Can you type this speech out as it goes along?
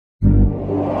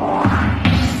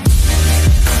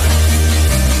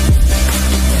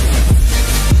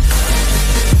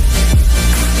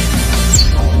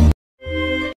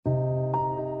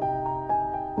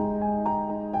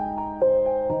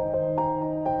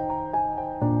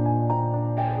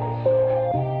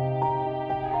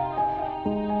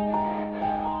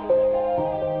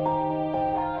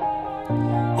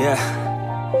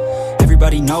Yeah.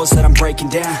 Everybody knows that I'm breaking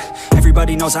down.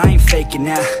 Everybody knows I ain't faking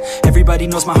now. Everybody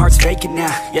knows my heart's vacant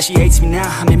now. Yeah, she hates me now,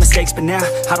 I made mistakes but now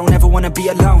I don't ever wanna be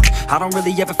alone. I don't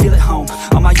really ever feel at home.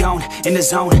 On my own, in the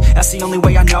zone, that's the only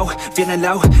way I know. Feeling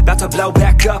low, about to blow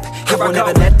back up. I won't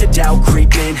ever let the doubt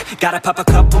creep in. Gotta pop a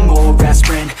couple more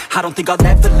aspirin. I don't think I'll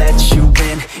ever let you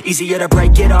in. Easier to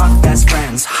break it off best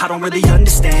friends. I don't really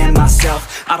understand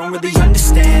myself. I don't really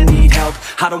understand, need help.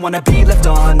 I don't wanna be left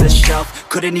on the shelf.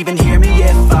 Couldn't even hear me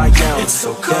if I yelled. It's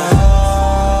so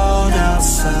cold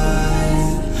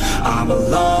outside, I'm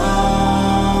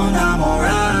alone, I'm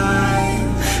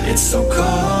alright. It's so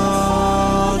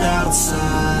cold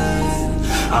outside,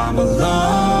 I'm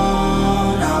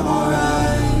alone, I'm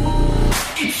alright.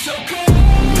 It's so cold.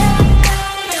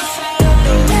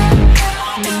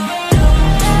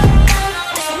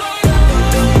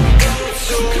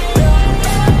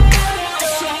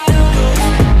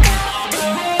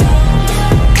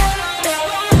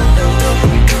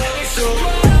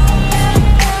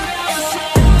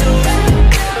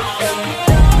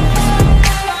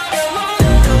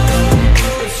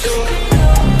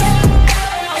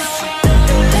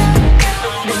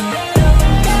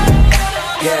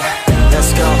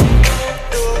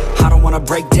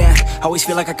 Break down, always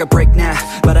feel like I could break now,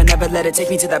 but I never let it take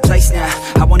me to that place now.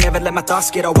 I won't ever let my thoughts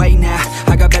get away now.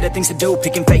 I got better things to do,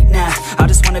 picking fate now. I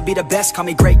just wanna be the best, call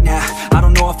me great now. I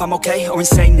don't know if I'm okay or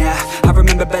insane now. I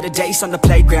remember better days on the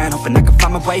playground, hoping I can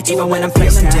find my way. Even when I'm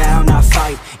feeling down, I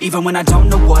fight. Even when I don't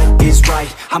know what is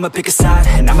right, I'ma pick a side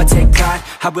and I'ma take pride.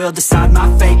 I will decide my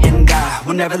fate and I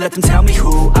will never let them tell me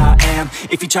who I am.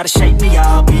 If you try to shape me,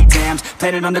 I'll be damned.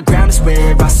 Planet on the ground is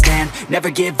where I stand. Never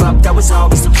give up, that was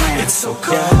always the plan. It's so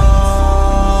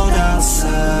cold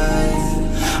outside,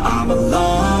 I'm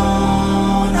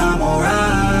alone, I'm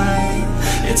alright.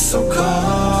 It's so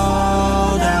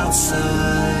cold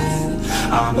outside,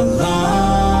 I'm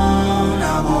alone,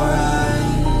 I'm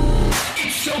alright.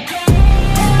 It's so cold.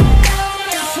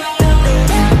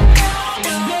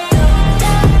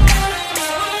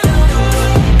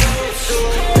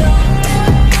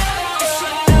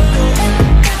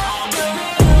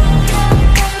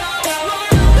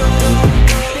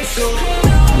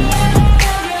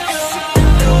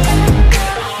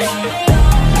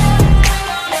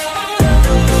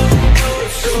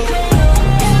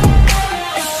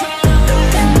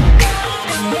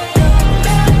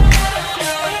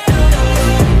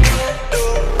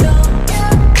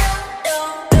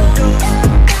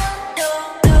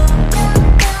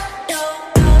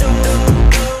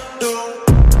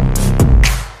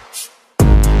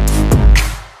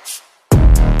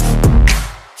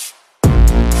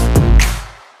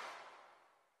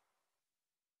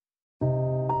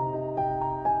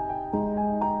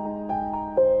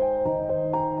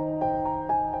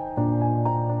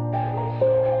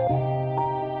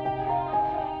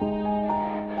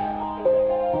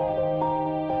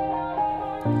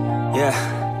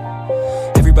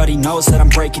 Everybody knows that I'm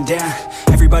breaking down.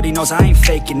 Everybody knows I ain't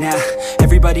faking now.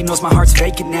 Everybody knows my heart's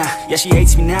vacant now. Yeah, she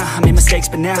hates me now, I made mistakes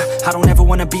but now I don't ever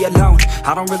wanna be alone.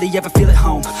 I don't really ever feel at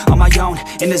home. On my own,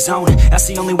 in the zone, that's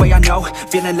the only way I know.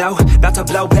 Feeling low, about to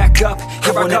blow back up.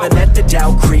 I won't ever let the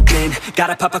doubt creep in.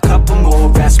 Gotta pop a couple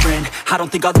more aspirin. I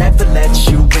don't think I'll ever let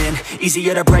you in.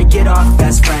 Easier to break it off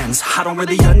best friends. I don't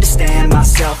really understand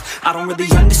myself. I don't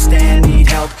really understand, need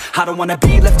help. I don't wanna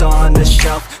be left on the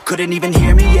shelf. Couldn't even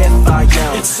hear me if I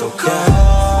yelled. It's so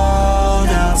cold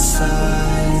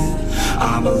outside,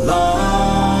 I'm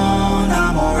alone,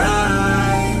 I'm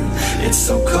alright. It's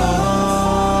so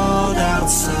cold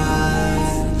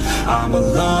outside, I'm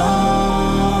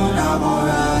alone, I'm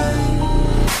alright.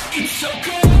 It's so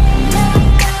cold.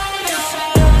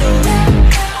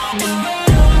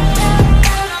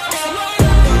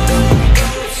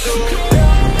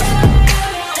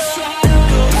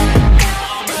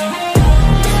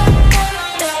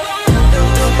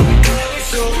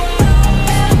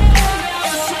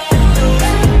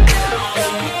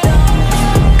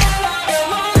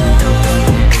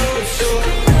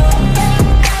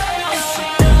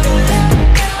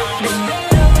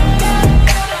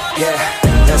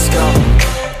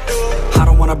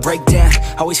 Break down,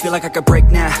 always feel like I could break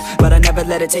now, but I never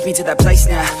let it take me to that place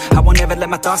now. I won't ever let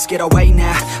my thoughts get away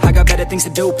now. I got better things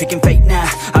to do, picking fate now.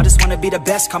 I just wanna be the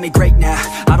best, call me great now.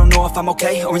 I don't know if I'm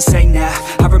okay or insane now.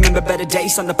 I remember better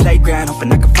days on the playground,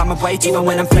 hoping I can find my way. Even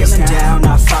when I'm feeling down,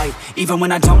 I fight. Even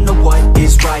when I don't know what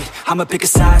is right, I'ma pick a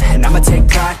side and I'ma take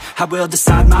pride. I will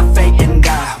decide my fate and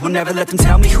I will never let them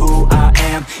tell me who I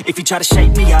am. If you try to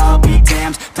shape me, I'll be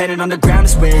damned. Planet on the ground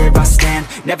is where I stand.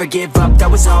 Never give up,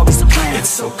 that was always the plan. It's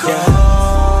so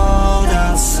cold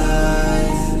outside,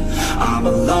 I'm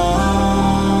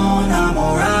alone,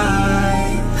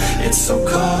 It's so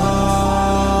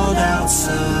cold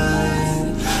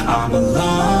outside. I'm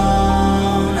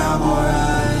alone, I'm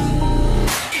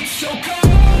alright. It's so cold.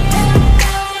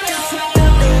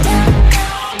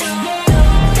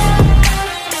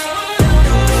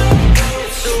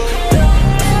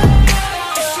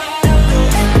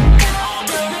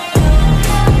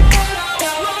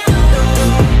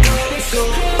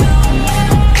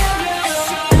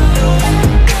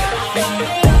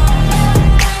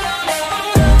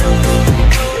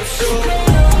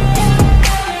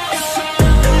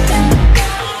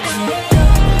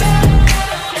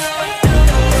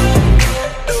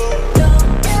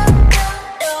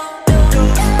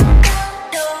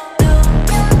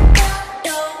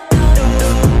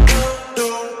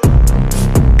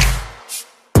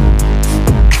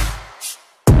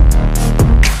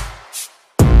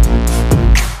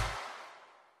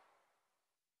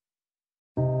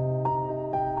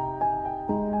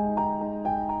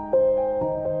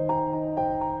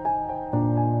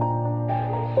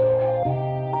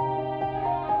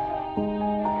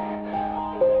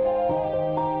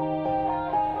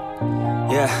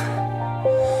 Yeah,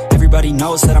 everybody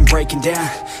knows that I'm breaking down.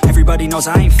 Everybody knows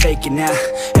I ain't faking now.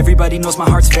 Everybody knows my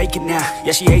heart's vacant now.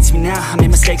 Yeah, she hates me now, I made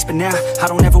mistakes but now I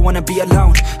don't ever wanna be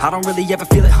alone. I don't really ever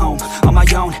feel at home. On my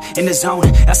own, in the zone,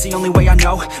 that's the only way I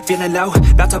know. Feeling low,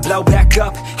 about to blow back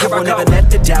up. Here I won't ever let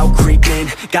the doubt creep in.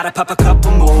 Gotta pop a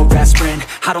couple more aspirin.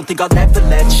 I don't think I'll ever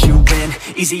let you in.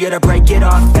 Easier to break it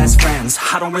off best friends.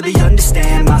 I don't really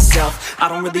understand myself. I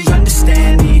don't really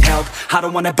understand, need help. I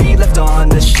don't wanna be left on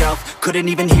the shelf. Couldn't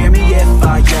even hear me if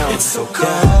I yelled. It's so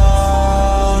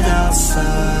cold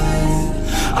outside.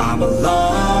 I'm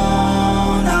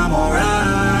alone, I'm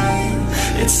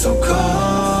alright. It's so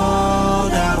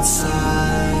cold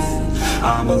outside.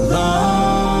 I'm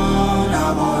alone,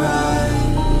 I'm alright.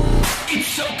 It's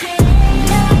so cold.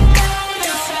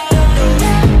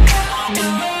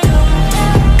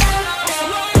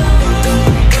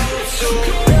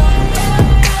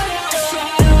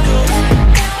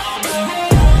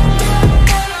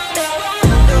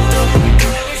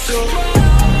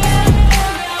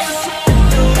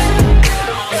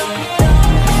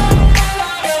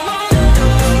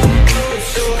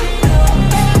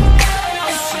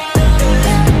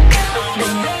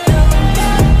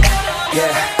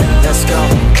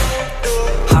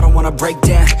 Break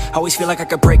down, always feel like I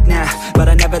could break now, but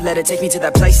I never let it take me to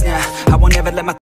that place now. I won't ever let